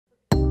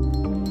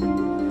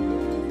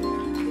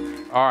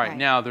All right,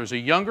 now there's a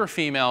younger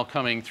female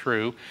coming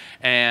through,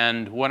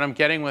 and what I'm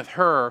getting with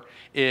her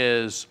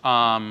is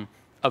a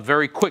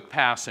very quick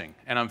passing,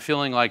 and I'm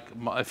feeling like,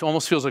 it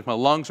almost feels like my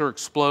lungs are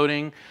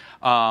exploding,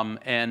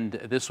 and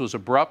this was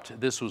abrupt,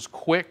 this was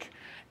quick,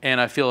 and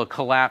I feel a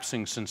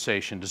collapsing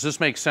sensation. Does this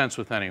make sense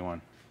with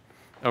anyone?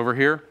 Over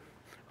here?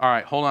 All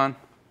right, hold on.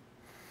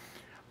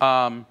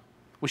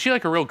 Was she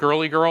like a real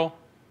girly girl?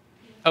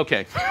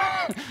 Okay.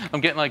 I'm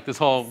getting like this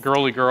whole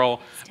girly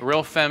girl,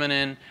 real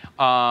feminine.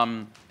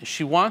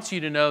 She wants you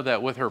to know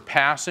that with her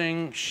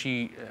passing,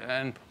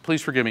 and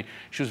please forgive me,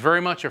 she was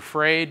very much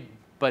afraid,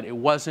 but it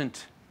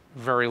wasn't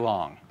very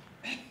long.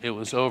 It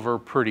was over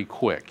pretty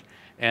quick,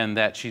 and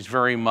that she's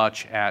very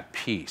much at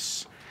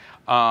peace.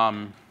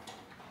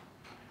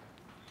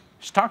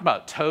 She's talking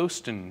about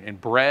toast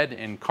and bread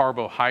and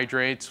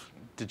carbohydrates.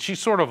 Did she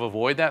sort of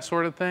avoid that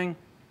sort of thing?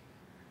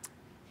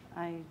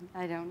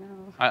 I don't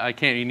know. I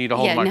can't, you need to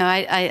hold my... Yeah, no,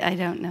 I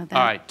don't know that.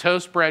 All right,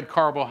 toast, bread,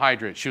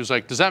 carbohydrates. She was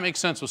like, does that make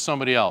sense with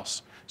somebody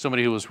else?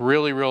 Somebody who was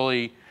really,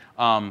 really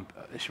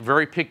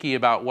very picky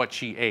about what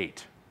she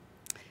ate.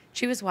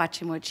 She was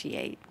watching what she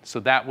ate. So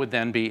that would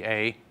then be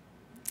a...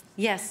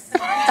 Yes.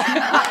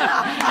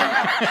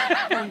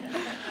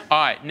 All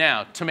right,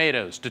 now,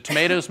 tomatoes. Do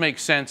tomatoes make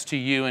sense to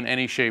you in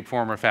any shape,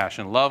 form, or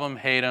fashion? Love them,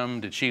 hate them?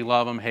 Did she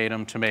love them, hate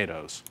them?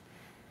 Tomatoes.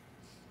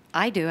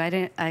 I do.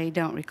 I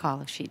don't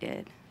recall if she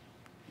did.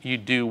 You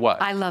do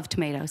what? I love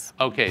tomatoes.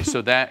 Okay,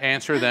 so that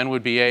answer then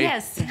would be a...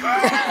 Yes.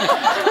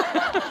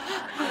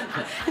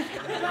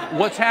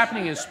 What's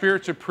happening is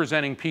spirits are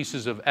presenting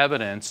pieces of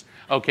evidence.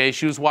 Okay,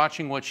 she was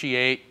watching what she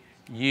ate.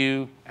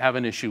 You have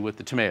an issue with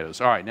the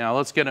tomatoes. All right, now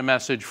let's get a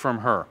message from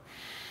her.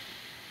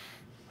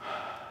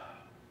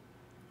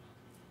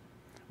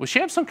 Well, she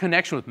have some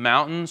connection with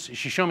mountains.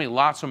 She showed me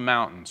lots of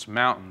mountains,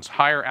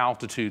 higher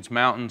altitudes,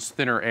 mountains,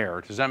 thinner air.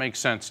 Does that make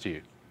sense to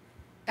you?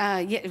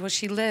 Yeah, well,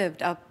 she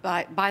lived up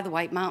by the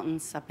White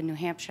Mountains up in New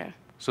Hampshire.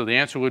 So the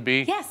answer would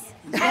be? Yes.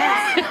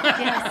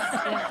 Yes.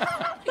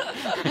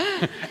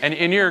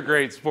 And you're a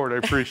great sport. I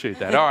appreciate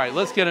that. All right,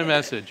 let's get a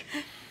message.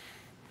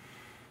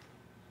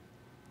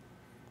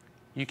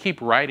 You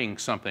keep writing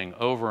something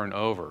over and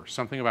over,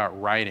 something about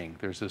writing.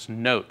 There's this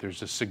note, there's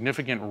this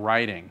significant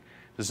writing.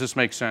 Does this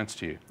make sense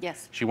to you?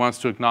 Yes. She wants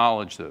to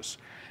acknowledge this.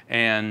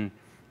 And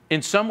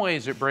in some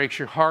ways it breaks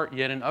your heart,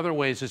 yet in other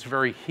ways it's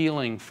very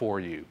healing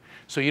for you.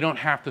 So you don't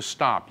have to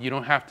stop. You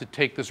don't have to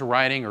take this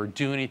writing or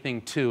do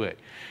anything to it.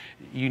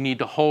 You need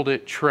to hold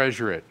it,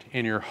 treasure it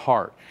in your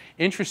heart.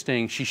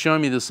 Interesting, she's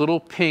showing me this little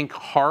pink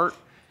heart.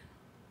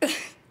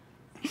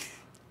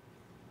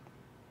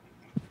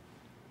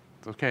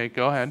 Okay,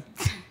 go ahead.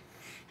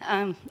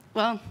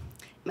 Well,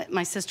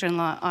 my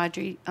sister-in-law,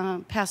 Audrey,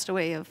 passed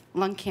away of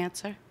lung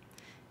cancer.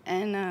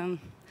 And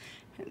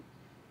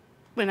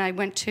when I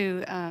went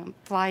to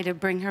fly to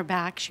bring her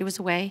back, she was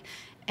away.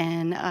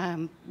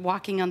 And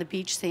walking on the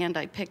beach sand,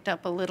 I picked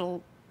up a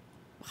little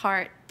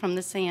heart from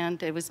the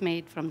sand. It was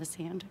made from the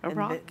sand, a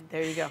rock.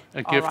 There you go.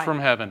 A gift from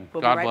heaven.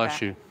 We'll God be right bless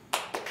back. you.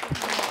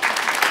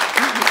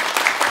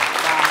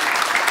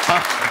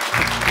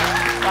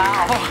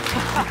 Wow.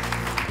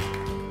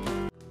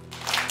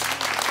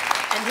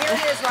 And here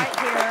it is right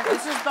here.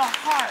 This is the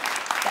heart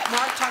that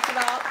Mark talked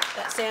about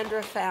that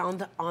Sandra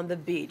found on the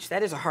beach.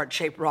 That is a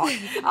heart-shaped rock.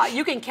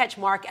 You can catch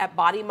Mark at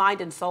Body,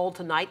 Mind, and Soul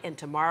tonight and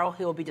tomorrow.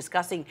 He will be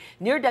discussing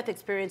near-death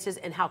experiences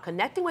and how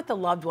connecting with a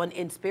loved one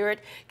in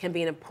spirit can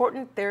be an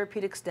important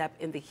therapeutic step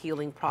in the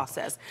healing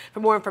process. For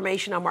more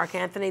information on Mark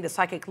Anthony, the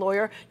psychic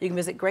lawyer, you can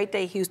visit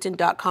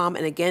greatdayhouston.com.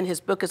 And again, his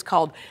book is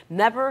called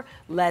Never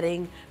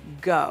Letting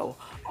Go.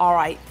 All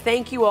right,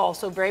 thank you all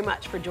so very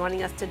much for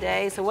joining us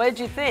today. So what did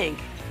you think?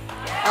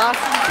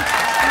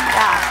 Awesome.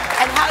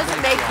 Yeah. And how does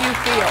it make you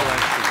feel?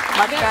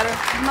 Much better?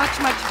 Much,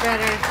 much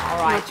better. All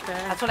right. Much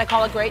better. That's what I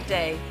call a great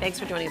day. Thanks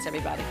for joining us,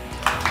 everybody.